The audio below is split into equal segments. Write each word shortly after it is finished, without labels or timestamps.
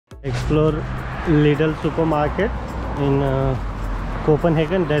Explore Lidl Supermarket in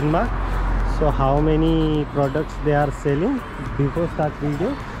Copenhagen, Denmark. So how many products they are selling? Before start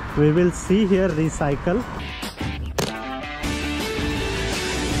video, we will see here recycle.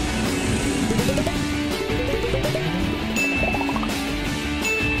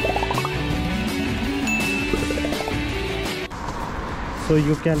 So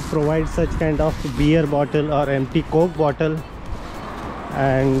you can provide such kind of beer bottle or empty Coke bottle,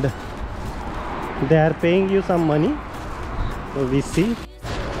 and they are paying you some money. So we see.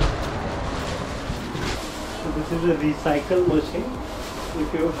 So this is a recycle machine.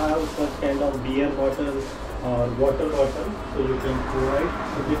 If you have such kind of beer bottle or water bottle, so you can provide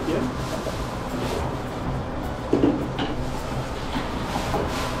it here.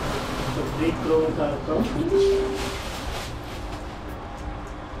 So 3 crores are come.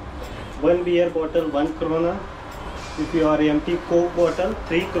 One beer bottle 1 krona. If you are empty Coke bottle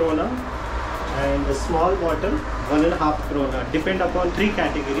 3 krona, and a small bottle 1.5 krona. Depend upon 3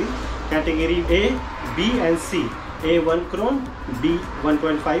 categories. Category A, B and C. A 1 kron, B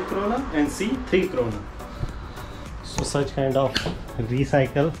 1.5 krona, and C 3 krona. So such kind of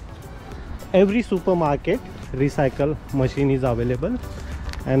recycle. Every supermarket recycle machine is available,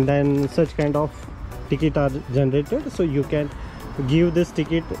 and then such kind of ticket are generated. So you can give this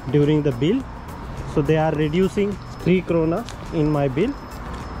ticket during the bill. So they are reducing 3 krona in my bill.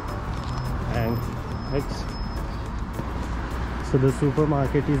 And next, so the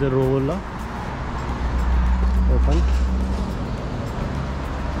supermarket is a roller open.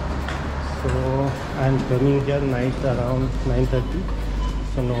 So I'm coming here night around 9:30,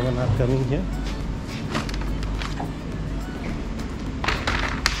 so no one are coming here.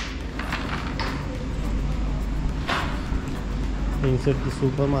 Inside the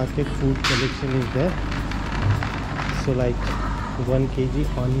supermarket, food collection is there. So like 1 kg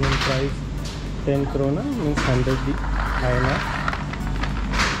onion price 10 krona, means 100 INR.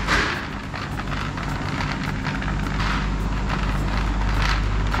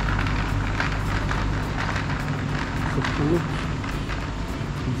 So food,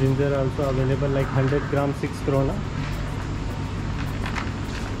 ginger also available, like 100 gram 6 krona.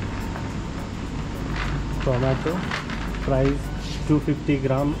 Tomato price 250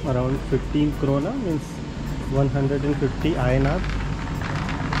 gram around 15 krona, means 150 INR.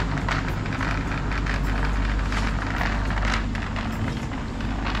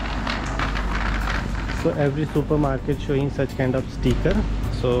 So every supermarket showing such kind of sticker.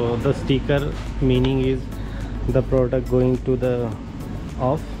 So the sticker meaning is the product going to the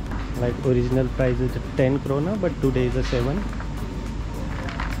off. Like original price is 10 krona, but today is a 7.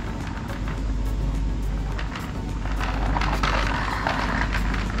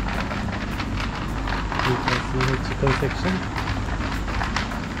 You can see the chicken section.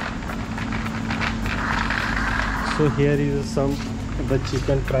 So here is some the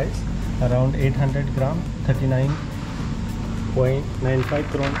chicken price around 800 gram 39.95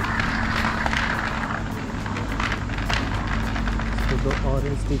 kron. So the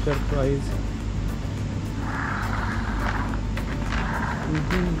orange sticker price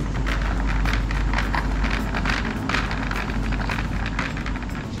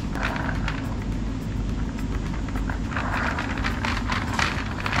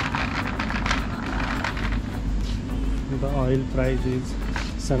the oil price is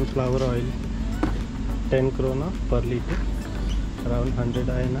sunflower oil 10 krona per liter, around 100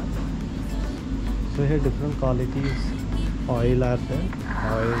 INR. So here different qualities oil are there.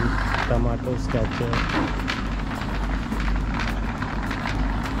 Oil, tomato, ketchup.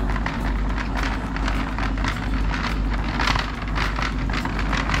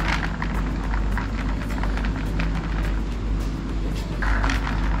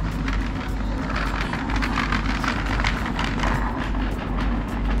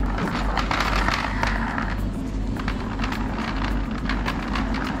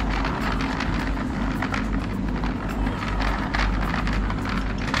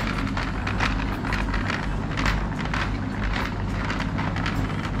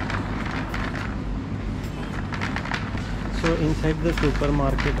 So inside the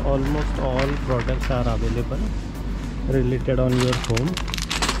supermarket almost all products are available related on your home.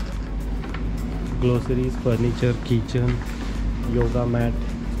 Groceries, furniture, kitchen, yoga mat.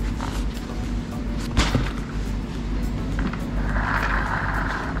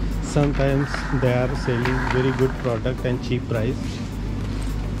 Sometimes they are selling very good product and cheap price.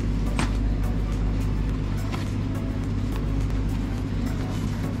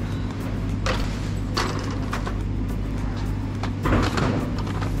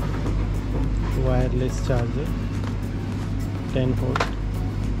 Wireless charger 10 volt.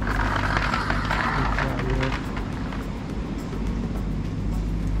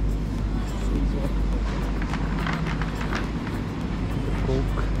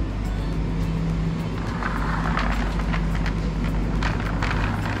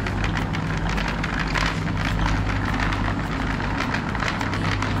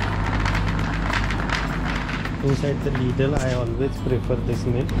 inside the Lidl I always prefer this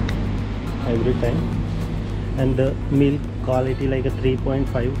milk every time, and the milk quality like a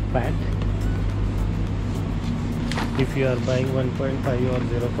 3.5 fat. If you are buying 1.5 or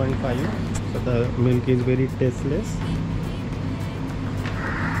 0.5, so the milk is very tasteless.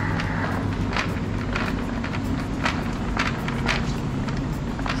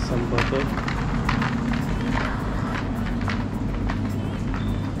 Some butter.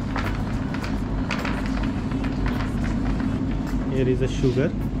 Here is a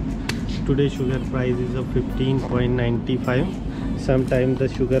sugar. Today sugar price is of 15.95. Sometimes the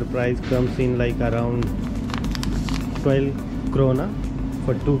sugar price comes in like around 12 krona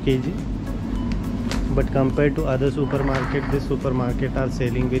for 2 kg. But compared to other supermarket, this supermarket are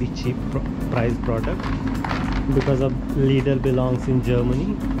selling very cheap price product because of Lidl belongs in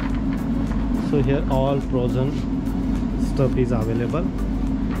Germany. So here all frozen stuff is available,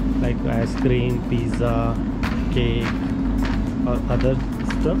 like ice cream, pizza, cake or other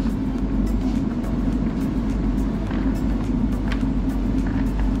stuff.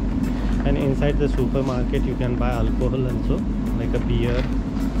 And inside the supermarket you can buy alcohol also, like a beer,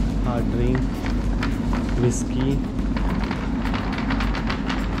 hard drink, whiskey,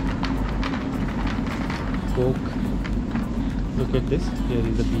 Coke. Look at this, here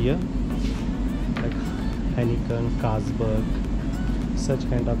is a beer like Heineken, Carlsberg, such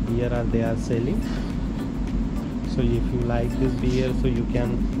kind of beer they are selling. So if you like this beer, so you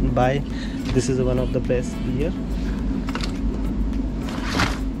can buy. This is one of the best beer,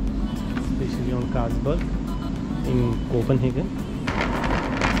 especially on Carlsberg in Copenhagen.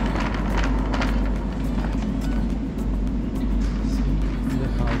 See the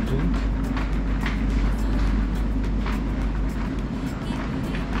hard drink.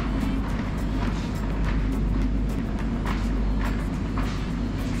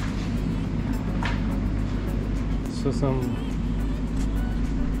 So some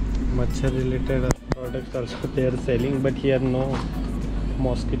matcha related products also they are selling, but here no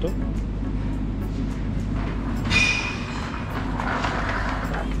mosquito.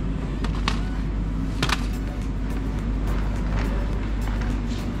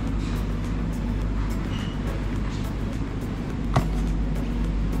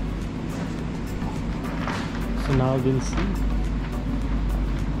 So now we'll see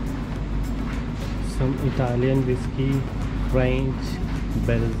some Italian whiskey, French,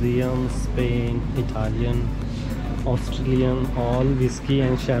 Belgium, Spain, Italian, Australian, all whiskey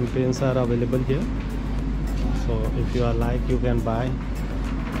and champagnes are available here. So if you are like, you can buy.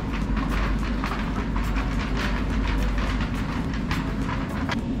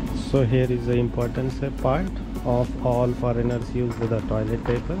 So here is the important part of all foreigners use the toilet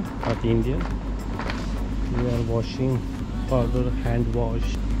paper, but Indian we are washing powder, hand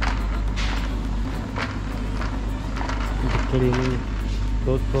wash, cleaning.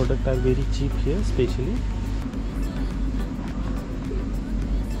 Those products are very cheap here, especially.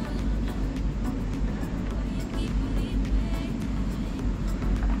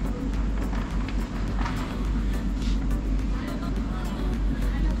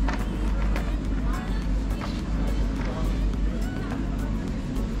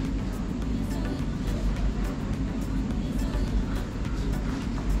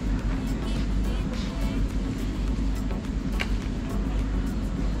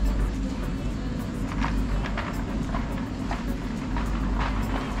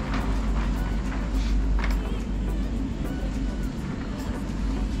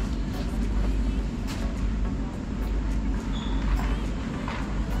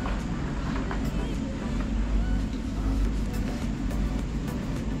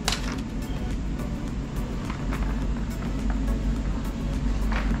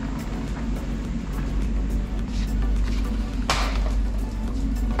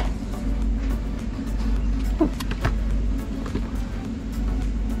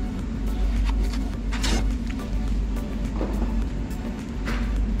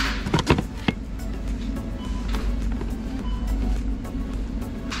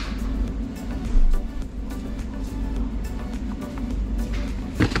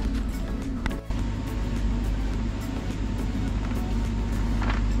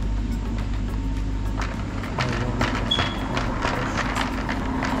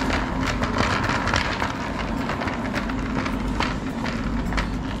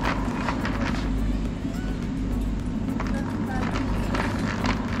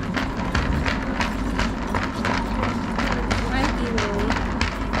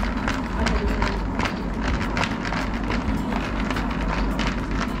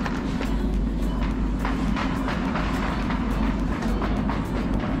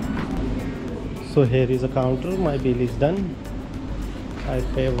 So here is a counter. My bill is done. I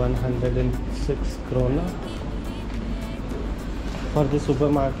pay 106 krona. For the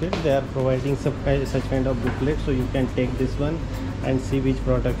supermarket, they are providing such kind of booklet, so you can take this one and see which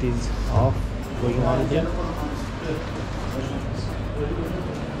product is off going on here.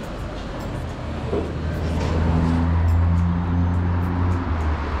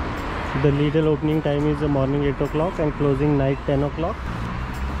 The Lidl opening time is morning 8 o'clock and closing night 10 o'clock.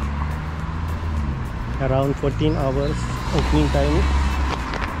 Around 14 hours opening time.